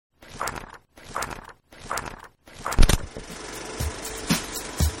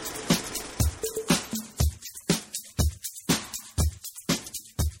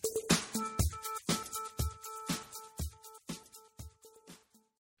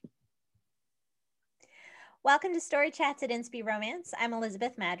Welcome to Story Chats at Inspi Romance. I'm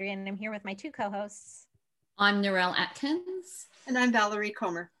Elizabeth Madry, and I'm here with my two co-hosts. I'm Narelle Atkins. And I'm Valerie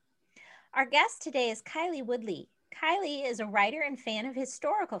Comer. Our guest today is Kylie Woodley. Kylie is a writer and fan of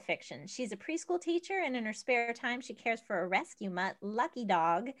historical fiction. She's a preschool teacher, and in her spare time, she cares for a rescue mutt, Lucky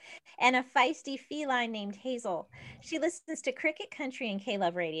Dog, and a feisty feline named Hazel. She listens to Cricket Country and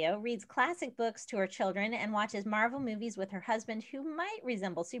K-Love Radio, reads classic books to her children, and watches Marvel movies with her husband, who might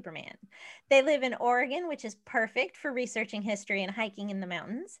resemble Superman. They live in Oregon, which is perfect for researching history and hiking in the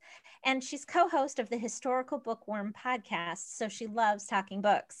mountains. And she's co-host of the Historical Bookworm podcast, so she loves talking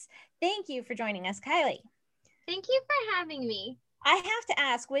books. Thank you for joining us, Kylie. Thank you for having me. I have to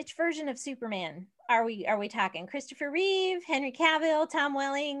ask, which version of Superman are we talking? Christopher Reeve, Henry Cavill, Tom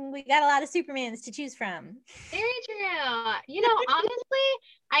Welling? We got a lot of Supermans to choose from. Very true. You know, honestly,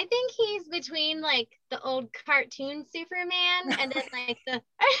 I think he's between like the old cartoon Superman and then like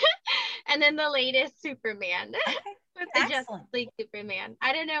the latest Superman. Okay. With the Justice League Superman.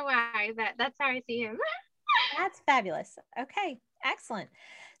 I don't know why, but that's how I see him. That's fabulous. Okay, excellent.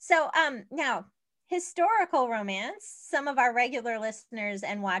 So now, historical romance, some of our regular listeners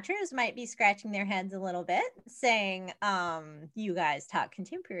and watchers might be scratching their heads a little bit, saying, you guys talk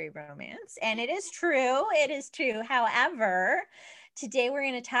contemporary romance. And it is true. It is true. However, today we're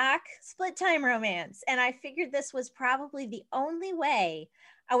going to talk split time romance. And I figured this was probably the only way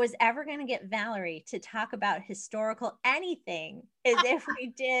I was ever going to get Valerie to talk about historical anything is if we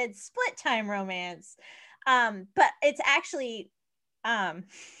did split time romance. But it's actually,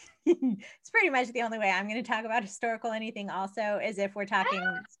 it's pretty much the only way I'm going to talk about historical anything also is if we're talking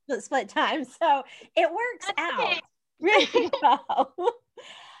split time. So it works out really well.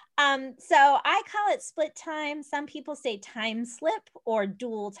 So I call it split time. Some people say time slip or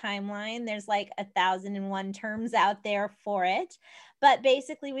dual timeline. There's like 1,001 terms out there for it. But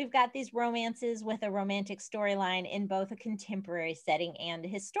basically, we've got these romances with a romantic storyline in both a contemporary setting and a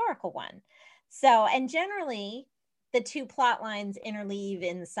historical one. So, and generally, the two plot lines interleave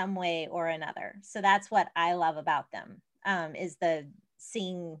in some way or another. So that's what I love about them, is the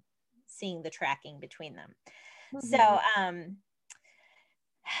seeing the tracking between them. Mm-hmm. So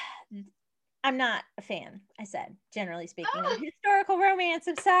I'm not a fan, I said, generally speaking, of historical romance.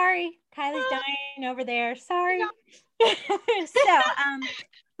 I'm sorry. Kylie's dying over there. Sorry. But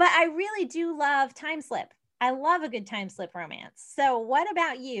I really do love time slip. I love a good time slip romance. So what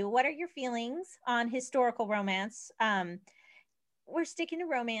about you? What are your feelings on historical romance? We're sticking to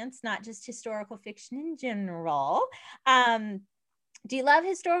romance, not just historical fiction in general. Do you love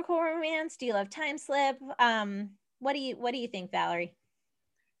historical romance? Do you love time slip? What do you think, Valerie?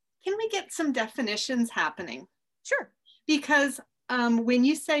 Can we get some definitions happening? Sure. Because when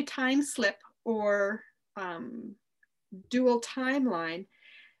you say time slip or dual timeline,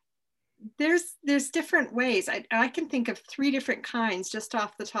 there's different ways. I can think of 3 different kinds just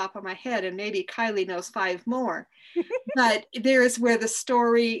off the top of my head, and maybe Kylie knows 5 more. But there's where the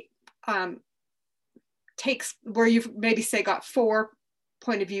story takes, where you've maybe say got 4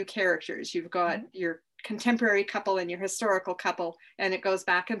 point of view characters. You've got your contemporary couple and your historical couple, and it goes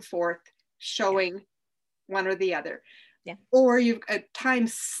back and forth showing one or the other. Yeah. Or you've a time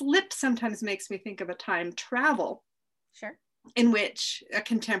slip sometimes makes me think of a time travel. Sure. In which a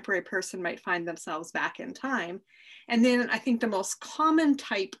contemporary person might find themselves back in time. And then I think the most common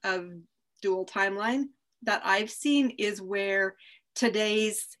type of dual timeline that I've seen is where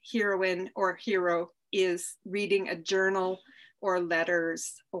today's heroine or hero is reading a journal or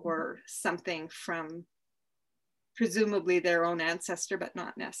letters or something from presumably their own ancestor, but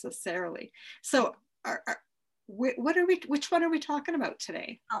not necessarily. So which one are we talking about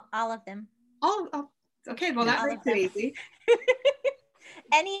today? All of them. Oh, okay, well, that makes it easy.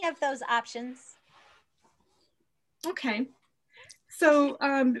 Any of those options. Okay. So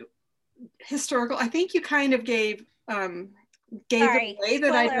historical, I think you kind of gave Sorry, it away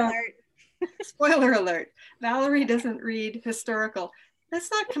that I don't. Alert. Spoiler alert. Valerie doesn't read historical. That's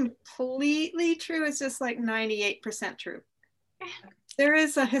not completely true. It's just like 98% true. There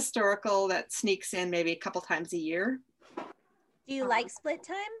is a historical that sneaks in maybe a couple times a year. Do you like split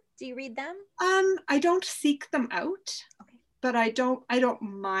time? Do you read them? I don't seek them out, okay, but I don't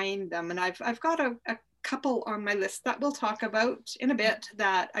mind them. And I've got a couple on my list that we'll talk about in a bit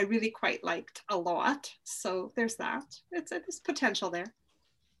that I really quite liked a lot. So there's that. There's potential there.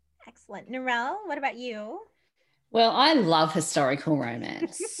 Excellent. Narelle, what about you? Well, I love historical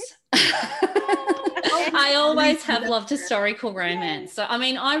romance. Oh I always have loved historical romance. So, I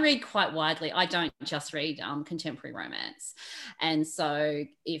mean, I read quite widely. I don't just read contemporary romance. And so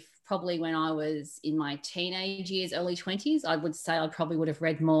if probably when I was in my teenage years, early 20s, I would say I probably would have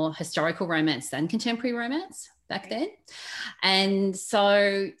read more historical romance than contemporary romance back then. And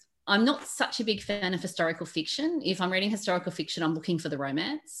so I'm not such a big fan of historical fiction. If I'm reading historical fiction, I'm looking for the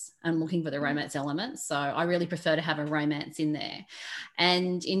romance. I'm looking for the romance elements. So I really prefer to have a romance in there.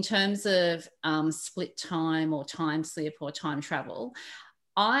 And in terms of split time or time slip or time travel,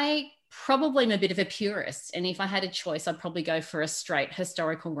 I probably am a bit of a purist. And if I had a choice, I'd probably go for a straight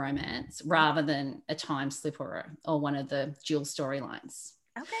historical romance rather than a time slip or one of the dual storylines.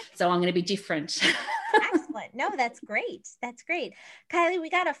 Okay. So I'm going to be different. Excellent. No, that's great. That's great. Kylie, we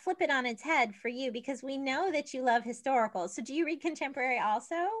got to flip it on its head for you because we know that you love historical. So do you read contemporary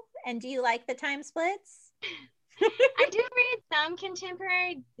also? And do you like the time splits? I do read some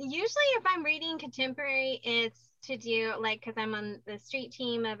contemporary. Usually if I'm reading contemporary, it's to do like, cause I'm on the street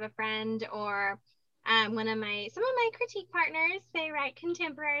team of a friend or some of my critique partners, they write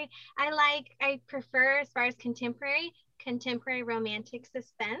contemporary. I prefer as far as contemporary romantic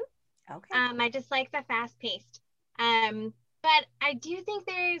suspense. Okay. I just like the fast paced. But I do think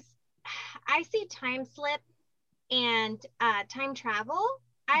I see time slip and time travel.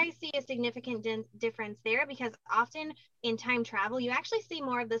 I see a significant difference there because often in time travel, you actually see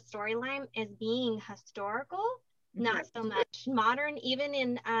more of the storyline as being historical, not so much modern, even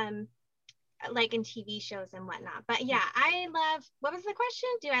in like in TV shows and whatnot. But yeah, I love, what was the question?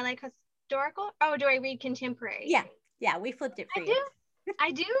 Do I like historical? Oh, do I read contemporary? Yeah, we flipped it for you.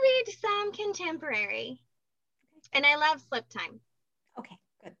 I do read some contemporary and I love slip time. Okay,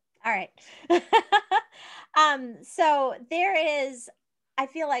 good. All right. So there is, I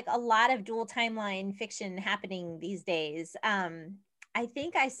feel like a lot of dual timeline fiction happening these days. I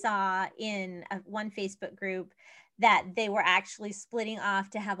think I saw in one Facebook group that they were actually splitting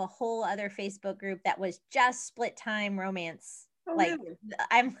off to have a whole other Facebook group that was just split time romance. Really?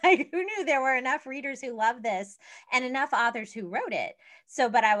 I'm like, who knew there were enough readers who love this and enough authors who wrote it? So,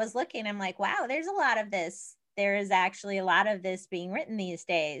 but I was looking, I'm like, wow, there's a lot of this. There is actually a lot of this being written these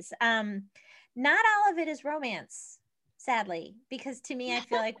days. Not all of it is romance, sadly, because to me, I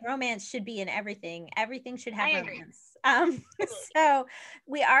feel like romance should be in everything. Everything should have romance. So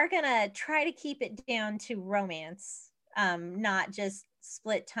we are going to try to keep it down to romance, not just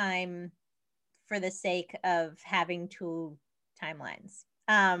split time for the sake of having two timelines.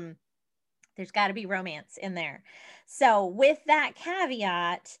 There's got to be romance in there. So with that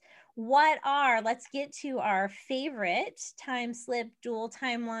caveat, let's get to our favorite time slip, dual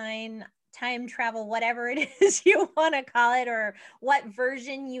timeline, time travel, whatever it is you want to call it, or what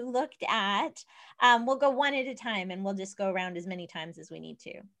version you looked at. We'll go one at a time and we'll just go around as many times as we need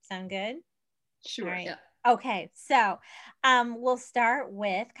to. Sound good? Sure. All right. Yeah. Okay. So we'll start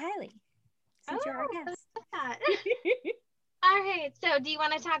with Kylie, since you're our guest. All right. So do you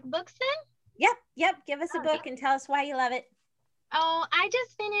want to talk books then? Yep. Give us a book and tell us why you love it. Oh, I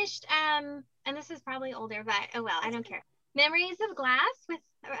just finished, and this is probably older, but oh well, I don't care. Memories of Glass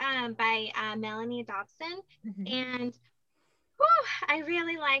by Melanie Dobson. And I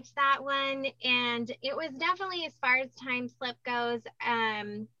really liked that one. And it was definitely, as far as time slip goes,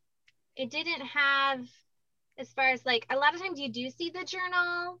 it didn't have, as far as like, a lot of times you do see the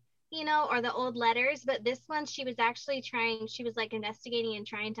journal, or the old letters, but this one, she was like investigating and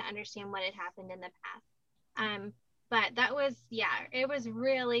trying to understand what had happened in the past. But that was, it was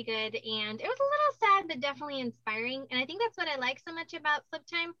really good. And it was a little sad, but definitely inspiring. And I think that's what I like so much about Slip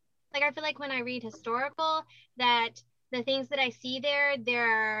Time. Like, I feel like when I read historical, that the things that I see there,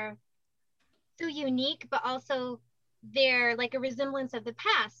 they're so unique, but also they're like a resemblance of the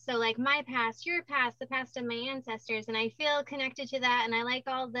past. So like my past, your past, the past of my ancestors, and I feel connected to that. And I like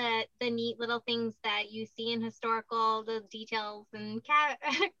all the neat little things that you see in historical, the details and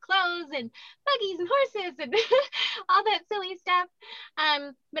clothes and buggies and horses and all that silly stuff.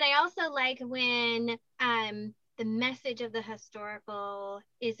 But I also like when the message of the historical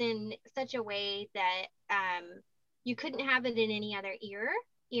is in such a way that you couldn't have it in any other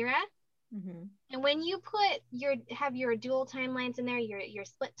era. And when you have your dual timelines in there, your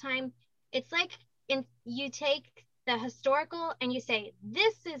split time, it's like you take the historical and you say,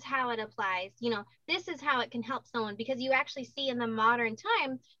 this is how it applies, this is how it can help someone, because you actually see in the modern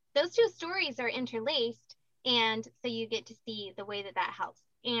time, those two stories are interlaced. And so you get to see the way that helps.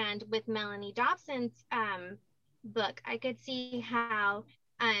 And with Melanie Dobson's book, I could see how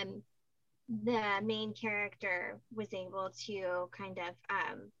the main character was able to kind of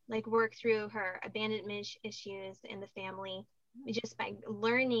like work through her abandonment issues in the family just by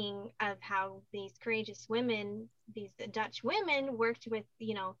learning of how these courageous women, these Dutch women, worked with,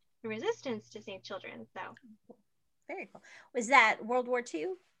 you know, the resistance to save children. So very cool. Was that World War II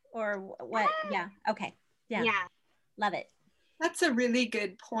or what? Yeah. Okay. Yeah. Yeah. Love it. That's a really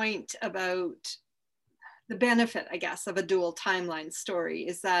good point about the benefit, I guess, of a dual timeline story,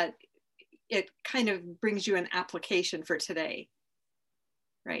 is that it kind of brings you an application for today.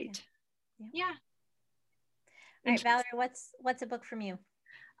 Right. Yeah. All right, Valerie, what's a book from you?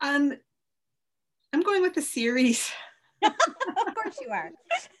 I'm going with the series. Of course you are.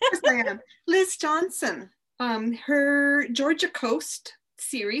 Of course I am. Liz Johnson, her Georgia Coast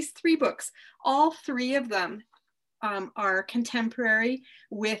series, 3 books. All 3 of them are contemporary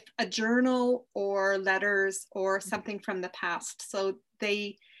with a journal or letters or something from the past. So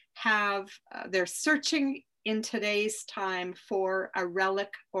they have, they're searching in today's time for a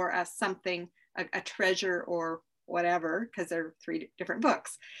relic or a something, a treasure or whatever, because they're 3 different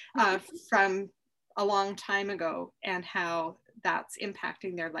books from a long time ago and how that's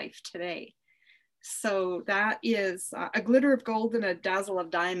impacting their life today. So that is A Glitter of Gold and A Dazzle of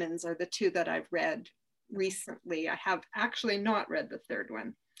Diamonds are the 2 that I've read recently. I have actually not read the 3rd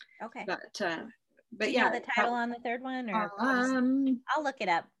one. Okay. But Do you yeah. know the title on the 3rd one? Or I'll look it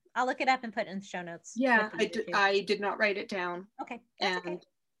up. I'll look it up and put it in the show notes. Yeah, I did not write it down. Okay. That's and okay.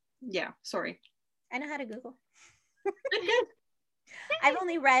 Yeah, sorry. I know how to Google.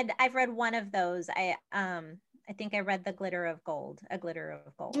 I've read one of those. I think I read The Glitter of Gold, A Glitter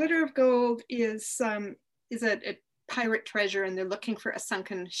of Gold. Glitter of Gold is a pirate treasure, and they're looking for a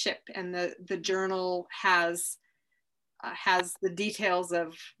sunken ship, and the journal has the details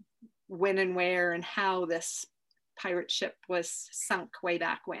of when and where and how this pirate ship was sunk way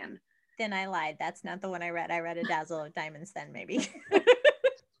back when. Then I lied. That's not the one I read. I read A Dazzle of Diamonds then, maybe.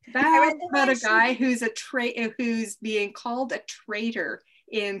 That's about a guy who's who's being called a traitor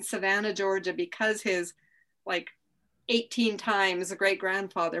in Savannah, Georgia, because his 18 times a great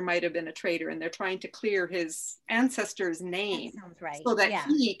grandfather might have been a traitor, and they're trying to clear his ancestor's name. That sounds right. So that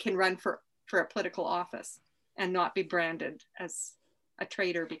he can run for a political office and not be branded as a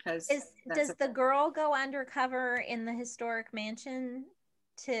traitor. Because does the girl go undercover in the historic mansion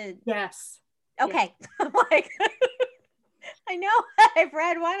to? Yes. Okay. Yes. I know I've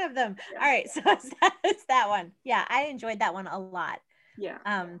read one of them. Yeah. All right, so it's that one. Yeah, I enjoyed that one a lot. Yeah.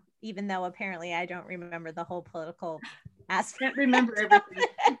 Even though apparently I don't remember the whole political aspect. Can't remember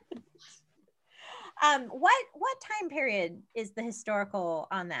everything. What time period is the historical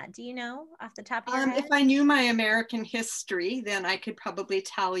on that? Do you know off the top of your head? If I knew my American history, then I could probably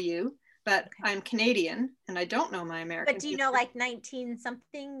tell you. But okay. I'm Canadian and I don't know my American history. But do you know 19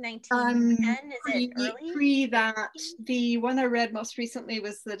 something, 1910? Is it early? Pre that, the one I read most recently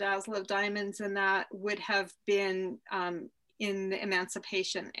was The Dazzle of Diamonds, and that would have been in the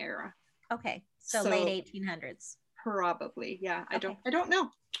Emancipation era. Okay, so late 1800s. Probably, yeah. Okay. I don't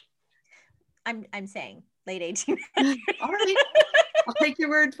know. I'm saying late 1800s. All right, I'll take your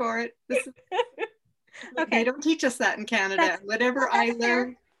word for it. Okay. They don't teach us that in Canada. Whatever I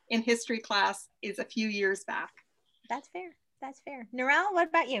learned in history class is a few years back. That's fair. Narelle, what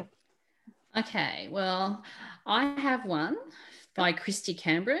about you? Okay, well, I have one by Christy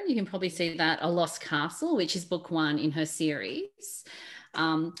Cambron. You can probably see that, A Lost Castle, which is book 1 in her series.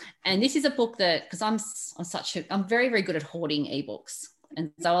 And this is a book that, because I'm very, very good at hoarding ebooks. And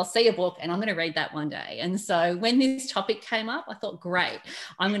so I'll see a book and I'm going to read that one day. And so when this topic came up, I thought, great,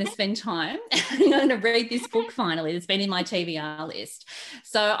 I'm going to spend time and I'm going to read this book finally. It's been in my TBR list.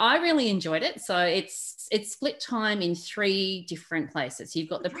 So I really enjoyed it. So it's split time in 3 different places. You've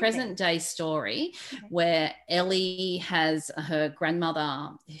got the present day story where Ellie has her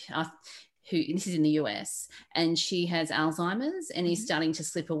grandmother, who, this is in the US, and she has Alzheimer's and is starting to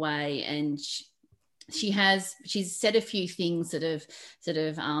slip away, and she's said a few things that have sort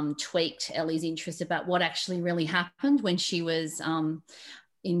of tweaked Ellie's interest about what actually really happened when she was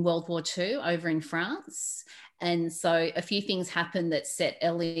in World War II over in France. And so a few things happened that set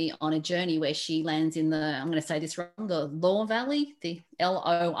Ellie on a journey where she lands in I'm going to say this wrong, the Loire Valley, the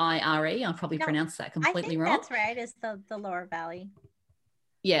Loire. I'll probably pronounce that completely wrong. That's right, it's the Loire Valley.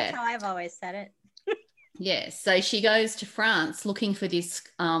 Yeah. That's how I've always said it. Yeah, so she goes to France looking for this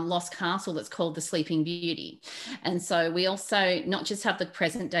lost castle that's called the Sleeping Beauty. And so we also not just have the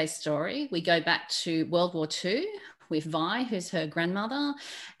present day story, we go back to World War II with Vi, who's her grandmother,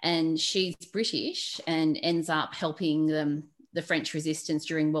 and she's British and ends up helping the French resistance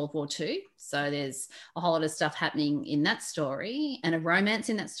during World War II. So there's a whole lot of stuff happening in that story and a romance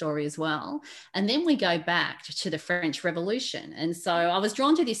in that story as well. And then we go back to the French Revolution. And so I was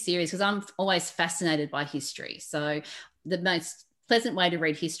drawn to this series because I'm always fascinated by history. So the most pleasant way to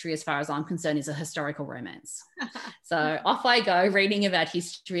read history, as far as I'm concerned, is a historical romance. So off I go reading about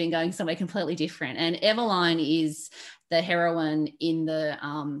history and going somewhere completely different. And Eveline is the heroine in the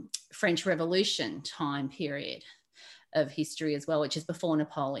French Revolution time period of history as well, which is before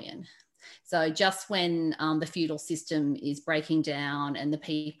Napoleon. So just when the feudal system is breaking down and the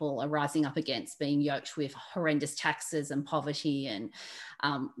people are rising up against being yoked with horrendous taxes and poverty, and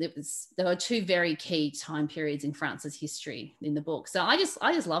there were two very key time periods in France's history in the book. So I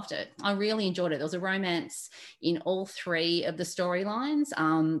just loved it. I really enjoyed it. There was a romance in all three of the storylines.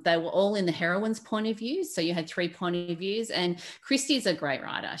 They were all in the heroine's point of view, so you had 3 point of views. And Christie's a great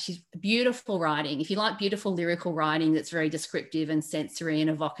writer. She's beautiful writing. If you like beautiful lyrical writing that's very descriptive and sensory and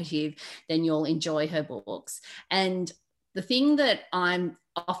evocative, then you'll enjoy her books. And the thing that I'm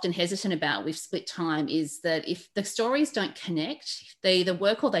often hesitant about with Split Time is that if the stories don't connect, they either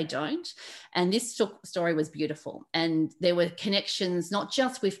work or they don't. And this story was beautiful. And there were connections, not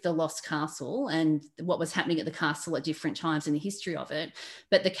just with the Lost Castle and what was happening at the castle at different times in the history of it,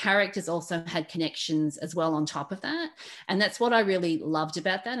 but the characters also had connections as well on top of that. And that's what I really loved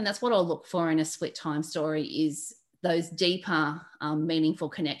about that. And that's what I'll look for in a Split Time story, is those deeper, meaningful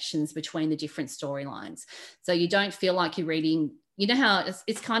connections between the different storylines. So you don't feel like you're reading, you know how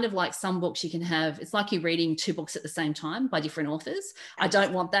it's kind of like some books you can have, it's like you're reading 2 books at the same time by different authors. I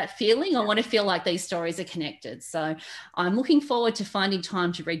don't want that feeling. I want to feel like these stories are connected. So I'm looking forward to finding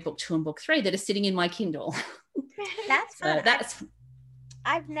time to read book 2 and book 3 that are sitting in my Kindle. That's fun. So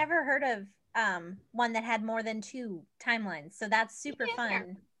I've never heard of one that had more than 2 timelines. So that's super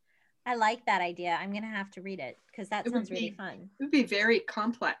fun. I like that idea. I'm going to have to read it because that sounds really fun. It would be very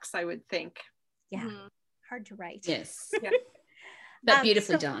complex, I would think. Yeah. Hard to write. Yes. Yeah. But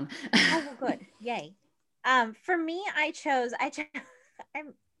beautifully done. Oh, good. Yay. For me, I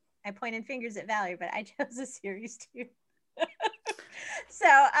pointed fingers at Valerie, but I chose a series too. So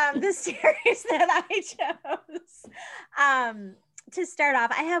the series that I chose to start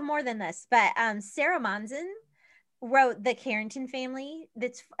off, I have more than this, but Sarah Monson wrote The Carrington Family.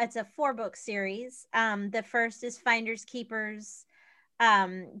 It's a 4-book series. The first is Finders Keepers,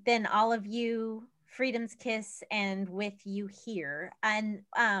 then All of You, Freedom's Kiss, and With You Here. And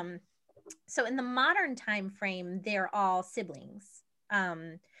so in the modern time frame, they're all siblings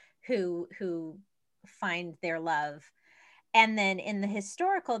who find their love. And then in the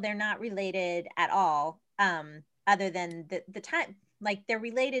historical, they're not related at all, other than the time. Like, they're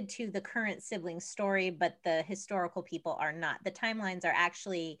related to the current sibling story, but the historical people are not. The timelines are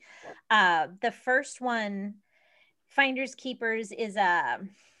actually, the first one, Finders Keepers, is a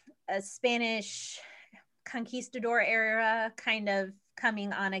Spanish conquistador era, kind of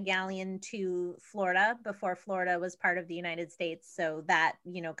coming on a galleon to Florida before Florida was part of the United States. So that,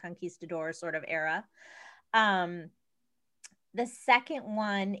 conquistador sort of era. The second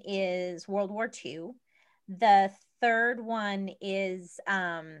one is World War II. The third one is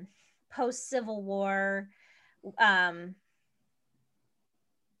post-Civil War, not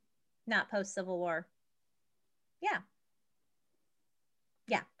post-Civil War.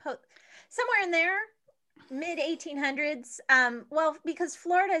 Somewhere in there, mid 1800s. Well, because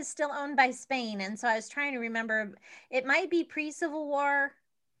Florida is still owned by Spain. And so I was trying to remember, it might be pre-Civil War,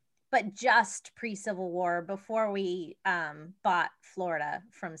 but just pre-Civil War, before we bought Florida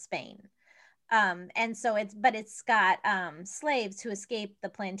from Spain. And so it's got slaves who escaped the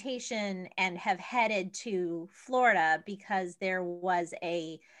plantation and have headed to Florida because there was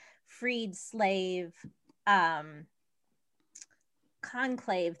a freed slave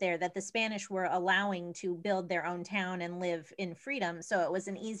conclave there that the Spanish were allowing to build their own town and live in freedom. So it was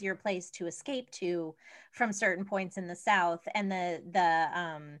an easier place to escape to from certain points in the South. And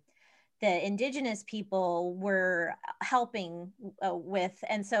the indigenous people were helping with,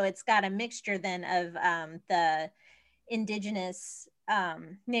 and so it's got a mixture then of the indigenous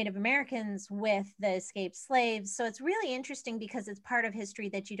Native Americans with the escaped slaves. So it's really interesting because it's part of history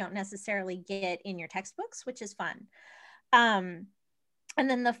that you don't necessarily get in your textbooks, which is fun. And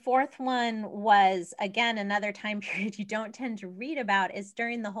then the fourth one was, again, another time period you don't tend to read about, is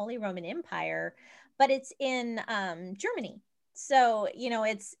during the Holy Roman Empire, but it's in Germany. So,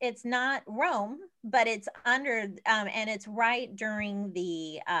 it's not Rome, but it's under, and it's right during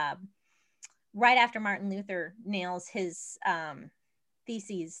right after Martin Luther nails his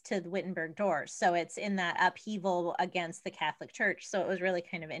theses to the Wittenberg door. So it's in that upheaval against the Catholic Church. So it was really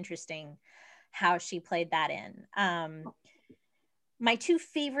kind of interesting how she played that in. My 2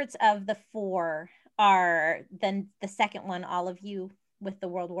 favorites of the 4 are then the second one, All of You, with the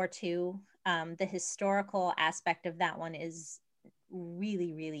World War II. The historical aspect of that one is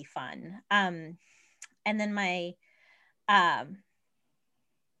really, really fun. And then my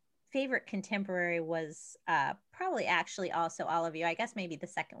Favorite contemporary was probably actually also All of You. I guess maybe the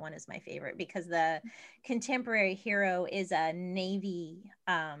second one is my favorite because the contemporary hero is a Navy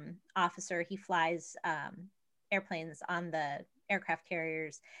officer. He flies airplanes on the aircraft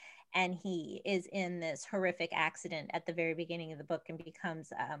carriers, and he is in this horrific accident at the very beginning of the book and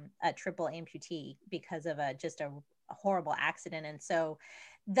becomes a triple amputee because of just a horrible accident. And so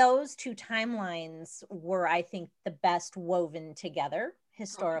those two timelines were, I think, the best woven together,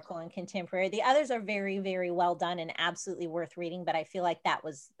 historical and contemporary. The others are very, very well done and absolutely worth reading, but I feel like that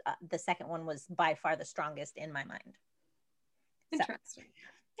was the second one was by far the strongest in my mind. Interesting.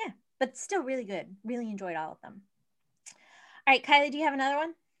 So, yeah, but still really good. Really enjoyed all of them. All right, Kylie, do you have another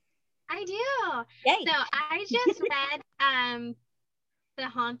one? I do. Yay. So I just read The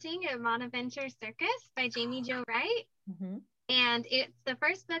Haunting of Bonaventure Circus by Jamie Jo Wright. Mm-hmm. And it's the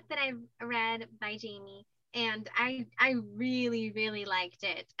first book that I've read by Jamie. And I really, really liked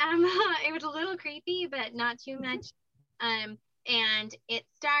it. It was a little creepy, but not too much. And it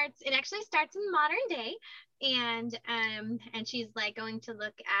actually starts in modern day. And she's like going to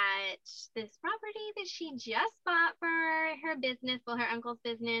look at this property that she just bought for her business, well, her uncle's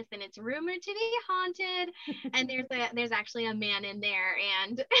business, and it's rumored to be haunted. And there's actually a man in there,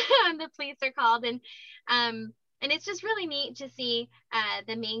 and the police are called, and it's just really neat to see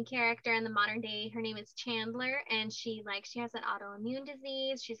the main character in the modern day. Her name is Chandler, and she has an autoimmune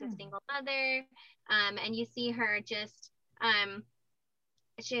disease. She's a single mother, and you see her just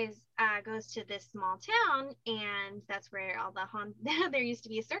she goes to this small town, and that's where all there used to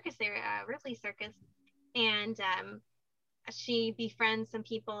be a circus there, Ripley Circus, and she befriends some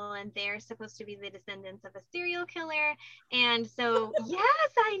people, and they're supposed to be the descendants of a serial killer. And so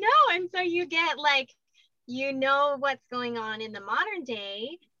yes, I know. And so you get what's going on in the modern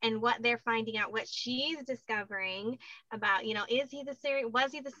day and what they're finding out, what she's discovering about, was he the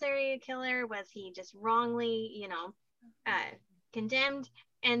serial killer? Was he just wrongly, condemned?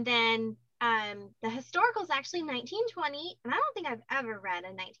 And then the historical is actually 1920, and I don't think I've ever read a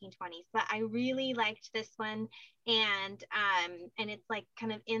 1920s, but I really liked this one. And it's like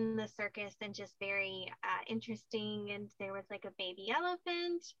kind of in the circus and just very interesting. And there was like a baby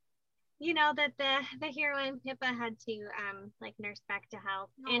elephant, that the heroine Pippa had to nurse back to health.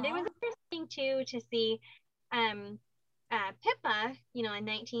 Aww. And it was interesting too to see Pippa, in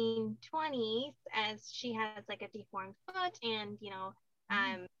 1920s, as she has like a deformed foot, and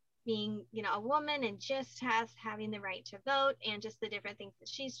being a woman, and just having the right to vote, and just the different things that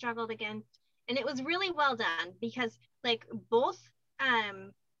she struggled against. And it was really well done because both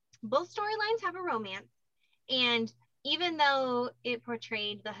storylines have a romance, and even though it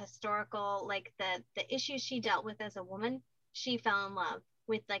portrayed the historical, the issues she dealt with as a woman, she fell in love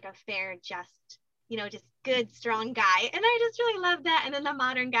with a fair, just, just good, strong guy. And I just really loved that. And then the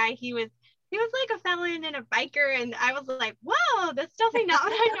modern guy, he was like a felon and a biker. And I was like, whoa, that's definitely not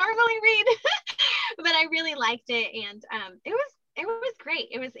what I normally read. But I really liked it. And it was great.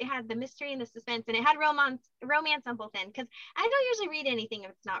 It had the mystery and the suspense, and it had romance on both ends, because I don't usually read anything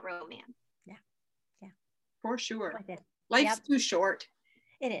if it's not romance. For sure. Life's too short.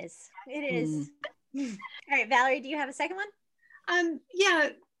 It is. All right, Valerie, do you have a second one? Yeah,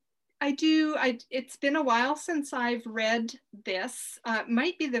 I do. It's been a while since I've read this.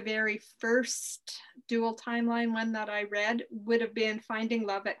 Might be the very first dual timeline one that I read would have been Finding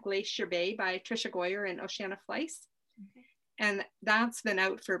Love at Glacier Bay by Tricia Goyer and Oceana Fleiss. Okay. And that's been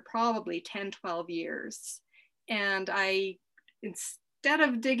out for probably 10, 12 years. And instead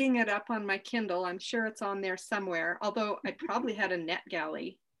of digging it up on my Kindle, I'm sure it's on there somewhere, although I probably had a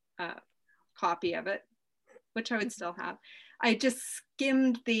NetGalley copy of it, which I would still have. I just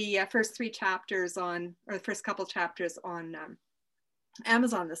skimmed the first couple chapters on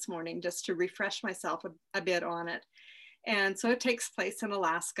Amazon this morning, just to refresh myself a bit on it. And so it takes place in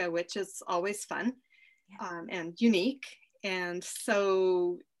Alaska, which is always fun and unique. And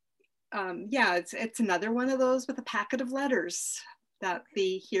so, it's another one of those with a packet of letters that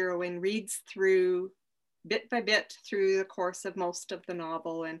the heroine reads through bit by bit through the course of most of the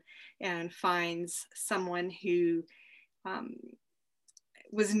novel, and finds someone who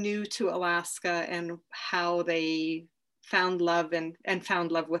was new to Alaska, and how they found love and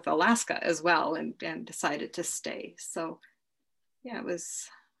found love with Alaska as well, and decided to stay. So it was,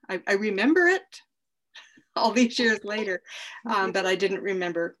 I remember it all these years later, but I didn't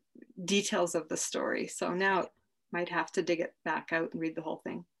remember details of the story. So now might have to dig it back out and read the whole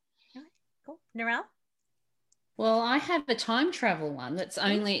thing. Cool. Narelle? Well, I have a time travel one that's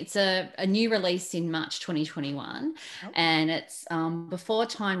it's a new release in March 2021. Okay. And it's Before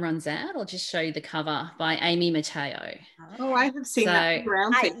Time Runs Out. I'll just show you the cover by Amy Mateo. Oh, I have seen that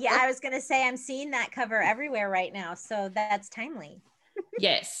around. I was going to say I'm seeing that cover everywhere right now. So that's timely.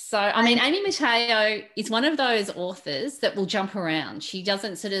 Yes. So, I mean, Amy Mateo is one of those authors that will jump around. She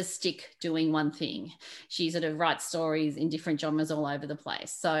doesn't sort of stick doing one thing. She sort of writes stories in different genres all over the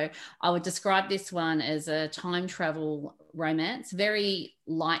place. So I would describe this one as a time travel romance, very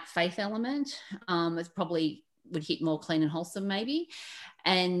light faith element. It's probably would hit more clean and wholesome maybe.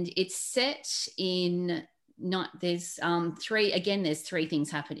 And it's set in there's three things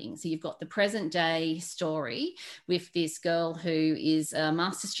happening. So you've got the present day story with this girl who is a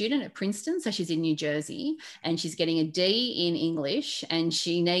master's student at Princeton. So she's in New Jersey and she's getting a D in English and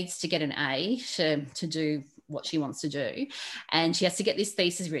she needs to get an A to do what she wants to do. And she has to get this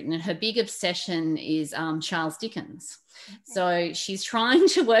thesis written. And her big obsession is Charles Dickens. Okay. So she's trying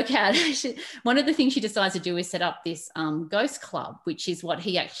to work out, one of the things she decides to do is set up this ghost club, which is what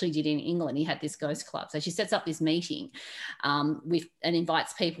he actually did in England. He had this ghost club. So she sets up this meeting and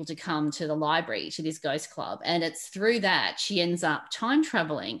invites people to come to the library, to this ghost club. And it's through that she ends up time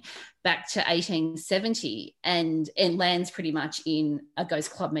traveling back to 1870 and lands pretty much in a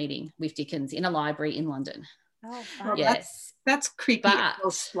ghost club meeting with Dickens in a library in London. Oh, wow. Yes. That's creepy.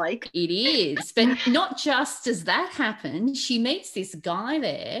 Like it is. But not just does that happen, she meets this guy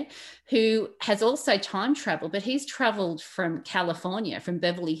there who has also time traveled, but he's traveled from California, from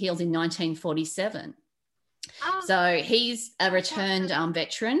Beverly Hills in 1947. Oh. So he's a returned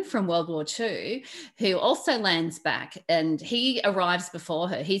veteran from World War II who also lands back and he arrives before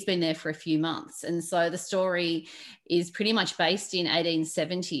her. He's been there for a few months. And so the story is pretty much based in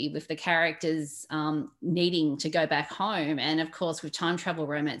 1870 with the characters needing to go back home. And of course, with time travel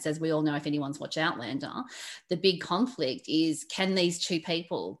romance, as we all know, if anyone's watched Outlander, the big conflict is, can these two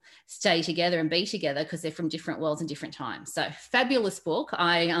people stay together and be together because they're from different worlds and different times? So fabulous book.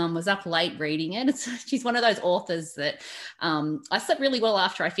 I was up late reading it. She's one of those authors that I slept really well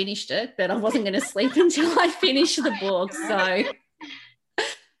after I finished it, but I wasn't going to sleep until I finished the book. So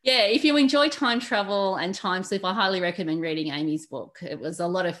yeah, if you enjoy time travel and time slip, I highly recommend reading Amy's book. It was a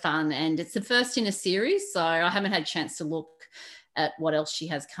lot of fun and it's the first in a series, so I haven't had a chance to look at what else she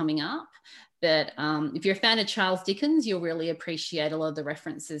has coming up. But if you're a fan of Charles Dickens, you'll really appreciate a lot of the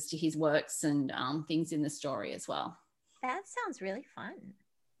references to his works and things in the story as well. That sounds really fun.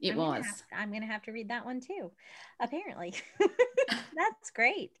 I'm going to have to read that one too, apparently. That's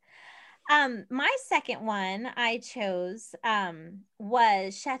great. My second one I chose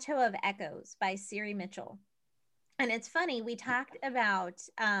was Chateau of Echoes by Siri Mitchell. And it's funny, we talked about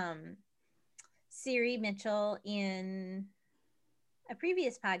Siri Mitchell in a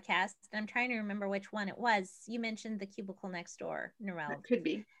previous podcast, and I'm trying to remember which one it was. You mentioned The Cubicle Next Door, Narelle. It could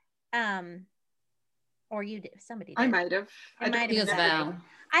be. Or you did, somebody did. I might have. I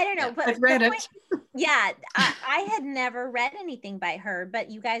don't know, yeah, but I've read it. Yeah, I had never read anything by her, but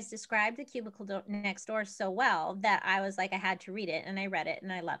you guys described The Cubicle Next Door so well that I was like, I had to read it, and I read it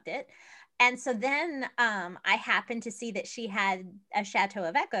and I loved it. And so then I happened to see that she had a Chateau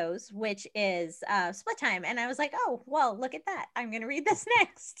of Echoes, which is Split Time. And I was like, oh, well, look at that. I'm going to read this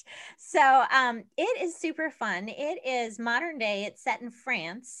next. So it is super fun. It is modern day. It's set in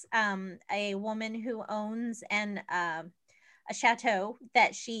France. A woman who owns a chateau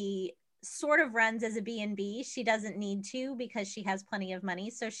that she sort of runs as a B&B. She doesn't need to because she has plenty of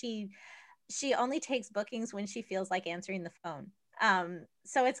money. So she only takes bookings when she feels like answering the phone.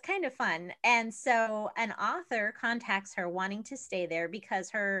 So it's kind of fun. And so an author contacts her wanting to stay there because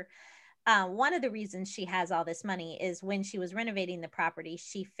her, one of the reasons she has all this money is when she was renovating the property,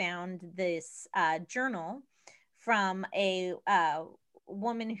 she found this journal from a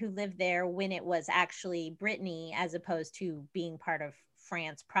woman who lived there when it was actually Brittany, as opposed to being part of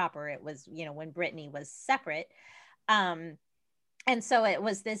France proper. It was, when Brittany was separate. And so it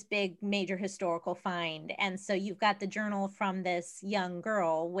was this big major historical find. And so you've got the journal from this young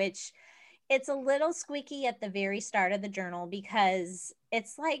girl, which it's a little squeaky at the very start of the journal because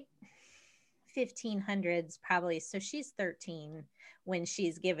it's like 1500s probably. So she's 13 when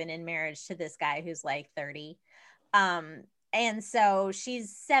she's given in marriage to this guy who's like 30. And so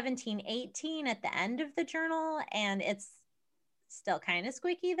she's 17, 18 at the end of the journal. And it's still kind of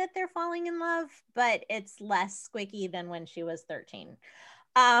squeaky that they're falling in love, but it's less squeaky than when she was 13.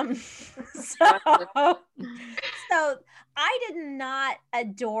 So I did not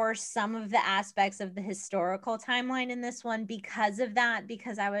adore some of the aspects of the historical timeline in this one because of that,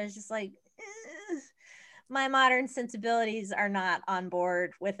 because I was just like, my modern sensibilities are not on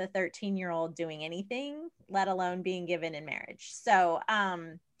board with a 13-year-old doing anything, let alone being given in marriage. So,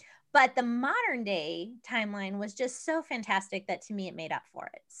 but the modern day timeline was just so fantastic that to me it made up for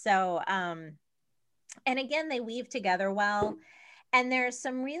it. So, and again, they weave together well. And there's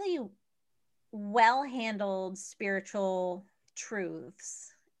some really well handled spiritual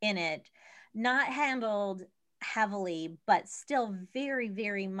truths in it, not handled heavily, but still very,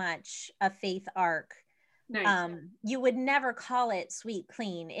 very much a faith arc. Nice. You would never call it sweet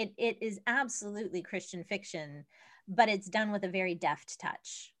clean. It is absolutely Christian fiction, but it's done with a very deft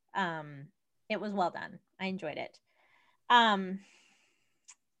touch. It was well done. I enjoyed it.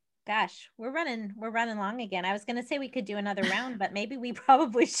 Gosh, we're running long again. I was going to say we could do another round, but maybe we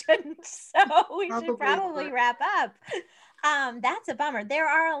probably shouldn't. So we should probably wrap up. That's a bummer. There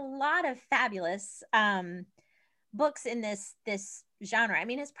are a lot of fabulous books in this genre. I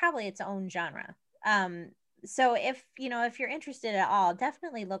mean, it's probably its own genre. So if you're interested at all,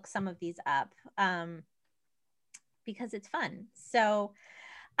 definitely look some of these up because it's fun. So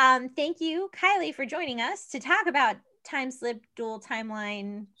thank you, Kylie, for joining us to talk about time slip, dual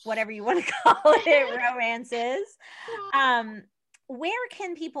timeline, whatever you want to call it, romances. Where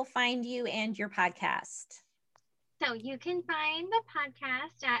can people find you and your podcast? So you can find the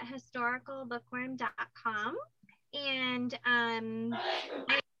podcast at historicalbookworm.com, and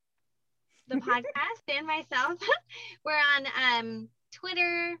the podcast and myself, we're on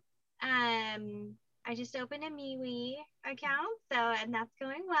Twitter. I just opened a MeWe account, and that's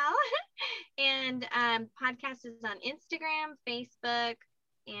going well. And podcast is on Instagram, Facebook,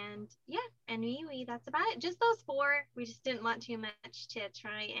 and MeWe. That's about it. Just those 4. We just didn't want too much to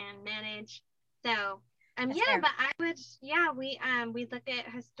try and manage. So but I would, we look at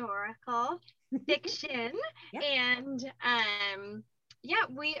historical fiction, and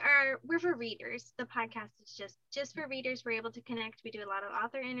we're for readers. The podcast is just for readers. We're able to connect. We do a lot of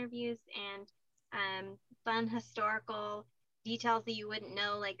author interviews and fun historical details that you wouldn't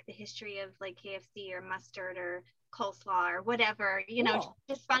know, like the history of like KFC or mustard or coleslaw or whatever, cool.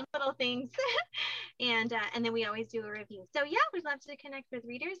 Just fun little things. And then we always do a review. So we'd love to connect with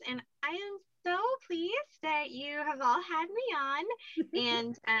readers, and I am so pleased that you have all had me on.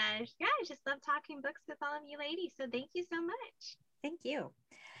 And I just love talking books with all of you ladies. So thank you so much. Thank you.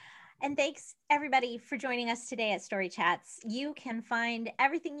 And thanks everybody for joining us today at Story Chats. You can find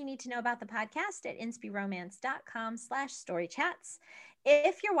everything you need to know about the podcast at inspiromance.com/storychats.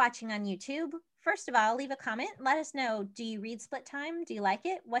 If you're watching on YouTube, first of all, leave a comment. Let us know, do you read Split Time? Do you like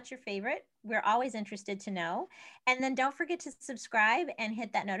it? What's your favorite? We're always interested to know. And then don't forget to subscribe and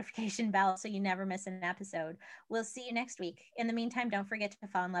hit that notification bell so you never miss an episode. We'll see you next week. In the meantime, don't forget to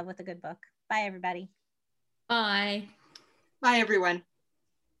fall in love with a good book. Bye, everybody. Bye. Bye, everyone.